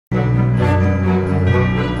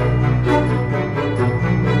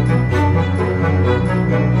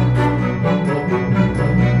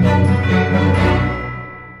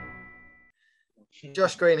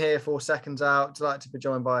Josh Green here for Seconds Out. Delighted to be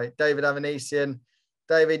joined by David Avanesyan.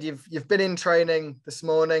 David, you've been in training this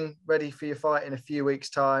morning, ready for your fight in a few weeks'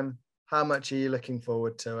 time. How much are you looking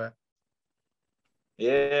forward to it?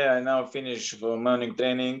 Yeah, I now finish for morning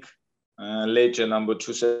training. Later, number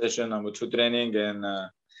 2 session, number 2 training, and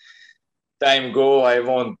time go. I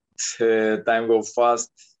want time go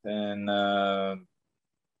fast and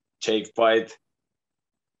take fight.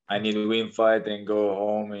 I need to win fight and go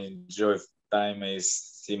home, enjoy time. I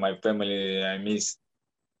see my family. I miss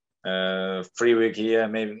 3 week here,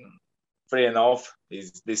 maybe 3.5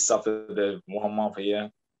 is this Saturday, 1 month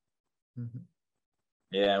here. Mm-hmm.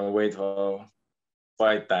 Yeah, we wait for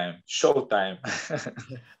fight time, show time.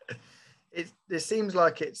 It seems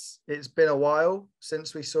like it's been a while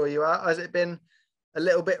since we saw you out. Has it been a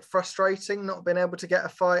little bit frustrating not being able to get a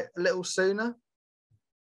fight a little sooner?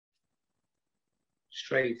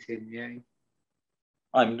 Frustrating, yeah.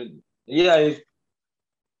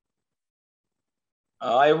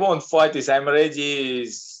 I won't fight this. I'm ready.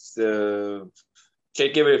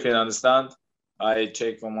 Check everything, understand? I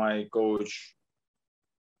check for my coach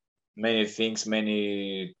many things,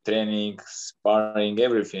 many training, sparring,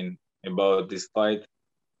 everything about this fight.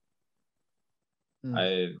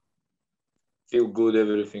 I feel good,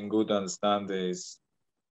 everything good, understand this.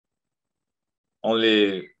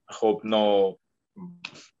 Only hope no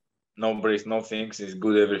breaks, no things is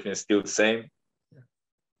good, everything is still the same.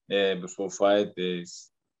 Yeah, before fight is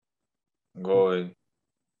go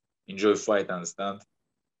enjoy fight, understand?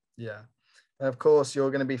 Yeah. And of course,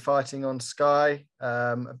 you're going to be fighting on Sky,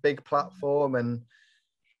 a big platform, and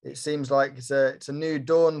it seems like it's a new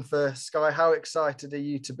dawn for Sky. How excited are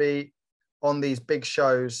you to be on these big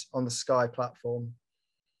shows on the Sky platform?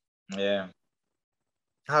 Yeah.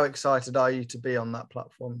 How excited are you to be on that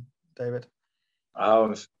platform, David?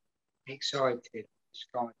 Excited.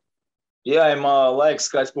 Sky. Yeah, I'm like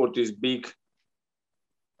Sky Sport is big.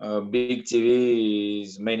 Big TV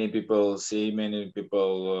is many people see, many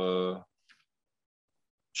people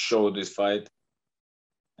show this fight,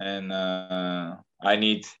 and I'll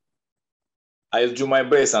do my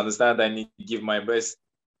best, understand? I need to give my best.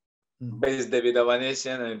 Best David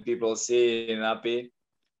Avanesyan, and people see and happy.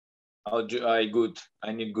 I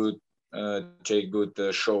need good take good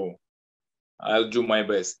show. I'll do my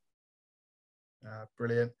best.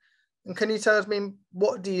 Brilliant. And can you tell me,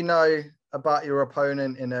 what do you know about your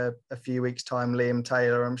opponent in a few weeks' time, Liam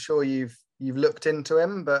Taylor? I'm sure you've looked into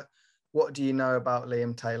him, but what do you know about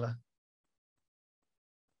Liam Taylor?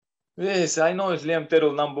 Yes, I know it's Liam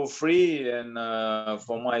Taylor, number 3, and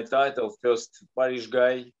for my title, first Parish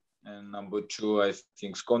guy, and number 2, I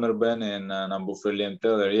think, Conor Benn, and number 3, Liam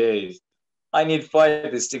Taylor. Yeah, I need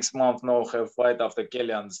fight. It's 6 months no have fight after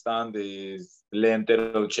Kelly. Understand is Liam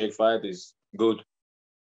Taylor check fight is good.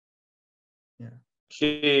 Yeah,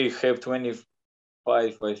 he have 25,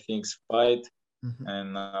 I think, fight,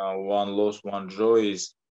 and 1 loss, 1 draw.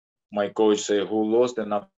 Is my coach say who lost,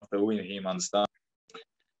 and after win him, understand.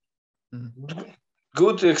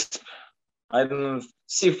 Good. I don't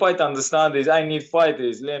see fight, understand is I need fight.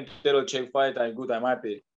 Is Liam Taylor check fight. I'm good. I'm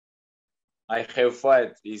happy. I have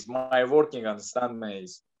fight. Is my working, understand me?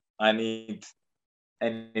 Is I need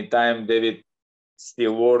anytime David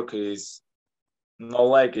still work. Is no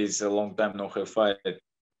like is a long time no have fight.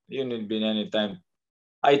 You need be anytime.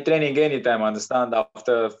 I training anytime, understand?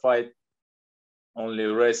 After fight, only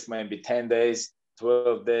rest maybe 10 days,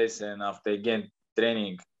 12 days, and after again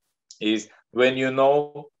training. Is when you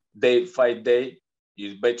know fight day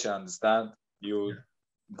is better, understand? You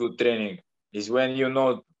good training. Is when you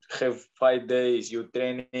know have fight days, you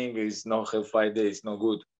training is not have fight days, no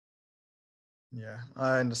good. Yeah,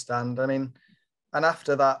 I understand. I mean, and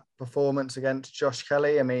after that performance against Josh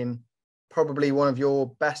Kelly, I mean, probably one of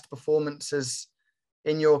your best performances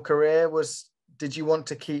in your career was, did you want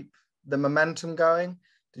to keep the momentum going?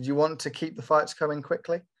 Did you want to keep the fights coming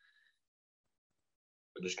quickly?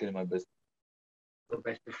 Just getting my best. Your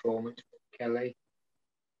best performance, Kelly.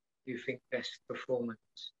 Do you think best performance?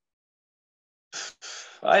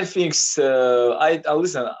 I think so. I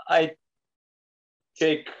listen. I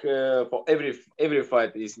check for every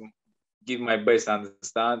fight is give my best.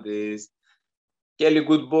 Understand is Kelly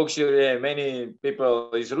good boxer. Yeah, many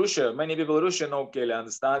people is Russia. Many people Russia know Kelly.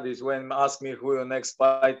 Understand is when ask me who your next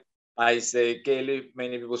fight, I say Kelly.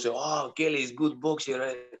 Many people say, oh, Kelly is good boxer.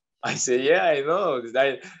 Right? I say, yeah, I know.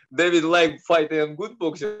 David like fighting good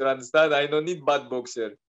boxer. Understand? I don't need bad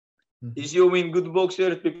boxer. If you win good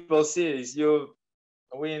boxer, people see. If you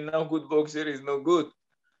win no good boxer, is no good.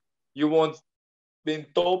 You want being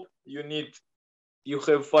top, you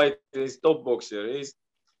have fight as top boxer.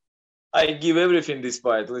 I give everything this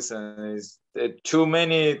fight. Listen, it's too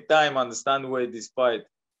many time understand why this fight.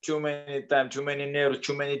 Too many time, too many nerves,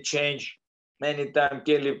 too many change. Many time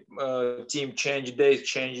Kelly team change, days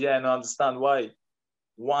change. Yeah, I don't understand why.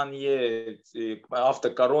 1 year after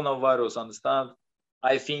coronavirus, understand?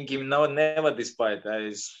 I think him never this fight.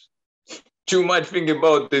 I too much think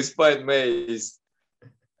about this fight, mate.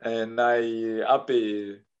 And I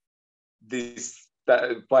happy this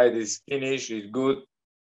fight is finished. It's good.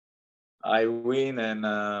 I win, and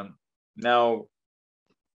now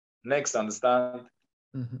next, understand?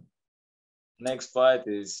 Next fight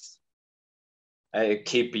is I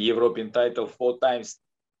keep European title 4 times.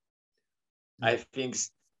 I think,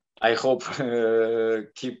 I hope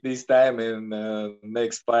keep this time, and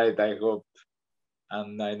next fight I hope,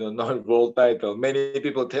 and I don't know, world title. Many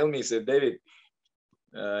people tell me, say, David,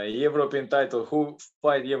 European title, who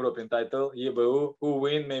fight European title, EBU, who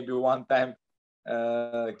win maybe 1 time,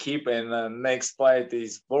 keep, and next fight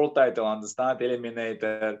is world title, understand?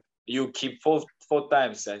 Eliminator. You keep 4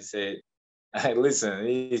 times. I say, listen,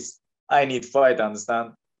 I need fight,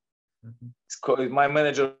 understand? My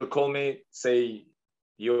manager called me, say,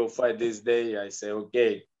 you fight this day. I say,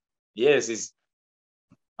 okay. Yes,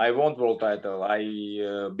 I want world title. I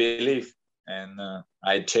believe, and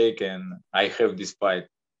I check, and I have this fight.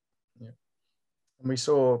 Yeah. And we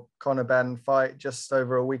saw Conor Benn fight just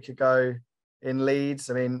over a week ago in Leeds.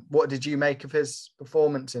 I mean, what did you make of his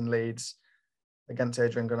performance in Leeds against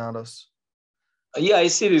Adrian Granados? Yeah, I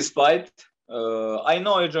see this fight. I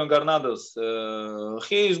know Adrian Granados.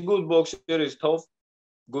 He is good boxer. He's tough,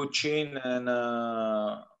 good chin, and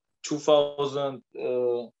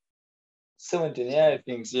 2017, yeah, I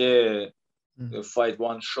think, yeah. The fight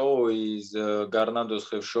 1 show is Granados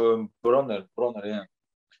have shown Bronner, yeah.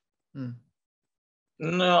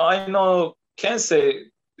 No, I know, can't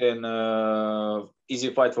say an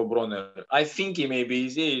easy fight for Bronner. I think he may be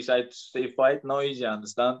easy. I say fight, no easy,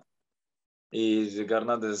 understand? Is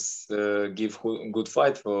Granados give good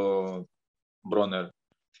fight for Bronner.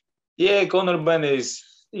 Yeah, Conor Benn his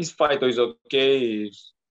fight is okay.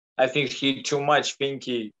 I think he too much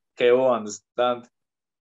thinky KO, understand?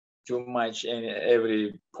 Too much and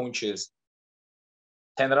every punches.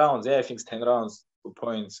 10 rounds, yeah, I think it's 10 rounds, 2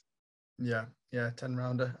 points. Yeah, 10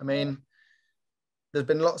 rounder. I mean, there's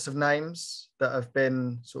been lots of names that have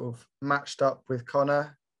been sort of matched up with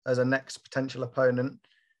Conor as a next potential opponent.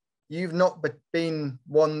 You've not been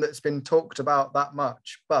one that's been talked about that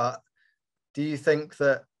much, but do you think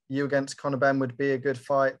that you against Conor Benn would be a good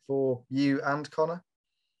fight for you and Conor?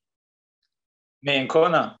 Me and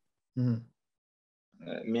Conor? Me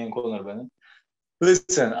and Conor Benn.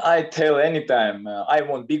 Listen, I tell anytime I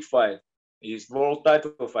want big fight. It's world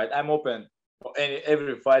title fight. I'm open for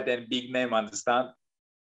every fight and big name, understand?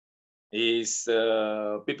 Is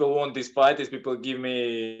people want this fight, is people give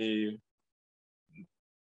me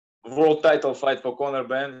world title fight for Conor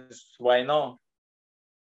Benn, why not?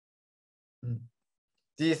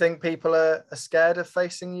 Do you think people are scared of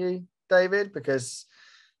facing you, David? Because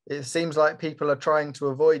it seems like people are trying to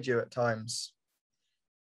avoid you at times.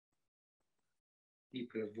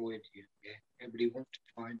 People avoid you, yeah. Everybody wants to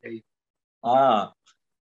find David.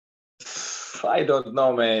 I don't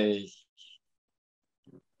know, man.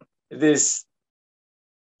 This,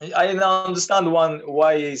 I don't understand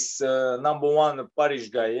why is number 1 Paris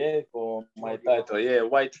guy, yeah, for my title. Yeah,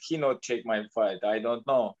 why he not take my fight? I don't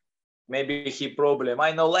know. Maybe he problem.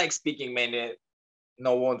 I know, like speaking, man.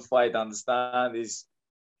 No want fight. Understand? Is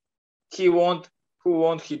he want? Who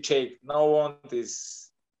want? He take. No want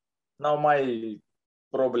is now my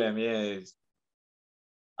problem. Yes,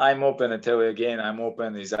 I'm open. I tell you again. I'm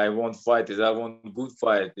open. Is I want fight. Is I want good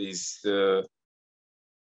fight. Is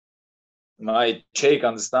I check,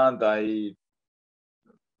 understand? I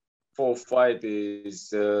for fight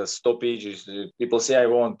is stoppage. Is people say I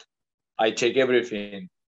want. I check everything.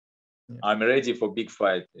 Yeah. I'm ready for big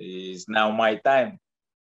fight. Is now my time.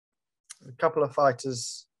 A couple of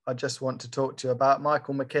fighters I just want to talk to you about.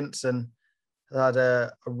 Michael McKinson had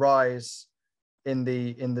a rise in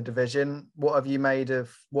the division. What have you made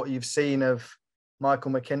of what you've seen of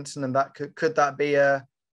Michael McKinson, and that could that be a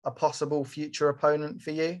possible future opponent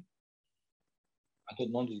for you? I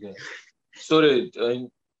don't know this guy. Sorry.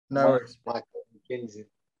 No worries. Michael McKinson.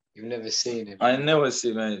 You've never seen him. I never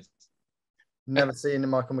see, man. Never seen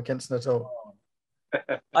Michael McKinson at all.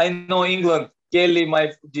 I know England. Kelly,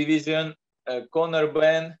 my division. Conor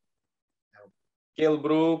Benn. Kell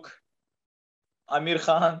Brook. Amir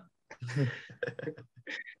Khan.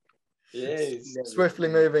 Yes. Swiftly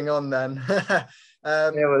moving on then.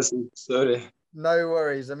 Never see. Sorry. No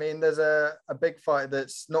worries. I mean, there's a big fight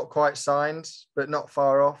that's not quite signed, but not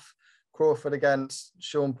far off. Crawford against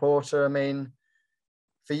Shawn Porter. I mean,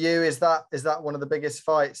 for you, is that one of the biggest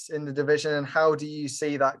fights in the division, and how do you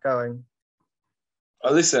see that going?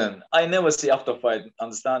 Listen, I never see after fight.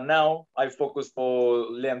 Understand? Now I focus for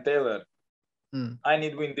Liam Taylor. I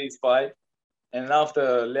need to win this fight, and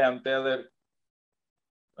after Liam Taylor,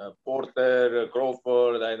 Porter,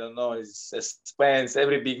 Crawford, I don't know, it's Spence,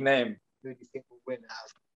 every big name. Who do you think will win out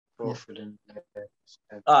of Crawford and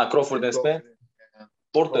Crawford and Spence?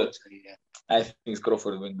 Porter. Yeah. I think it's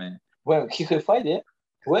Crawford win, man. When he have fight, yeah?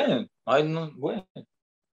 When? I don't know when.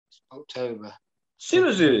 October.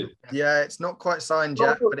 Seriously? Yeah, it's not quite signed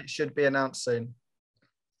yet, but it should be announced soon.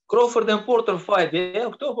 Crawford and Porter fight, yeah,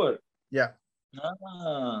 October. Yeah.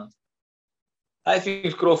 I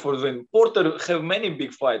think Crawford win. Porter have many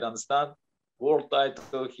big fights, understand? World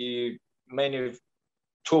title, many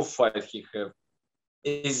tough fights he have.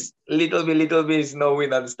 Is little bit is no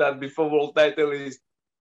win, understand? Before world title is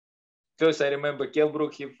first I remember Kell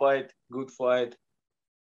Brook, he fight, good fight.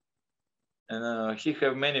 And he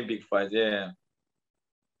have many big fights, yeah.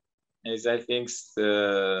 Is I think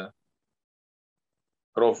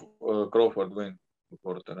Crawford win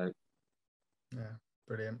Porter, right? Yeah,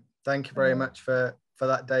 brilliant. Thank you very much for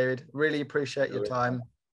that, David. Really appreciate your time,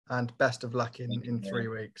 and best of luck in 3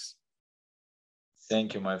 weeks.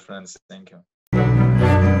 Thank you, my friends. Thank you.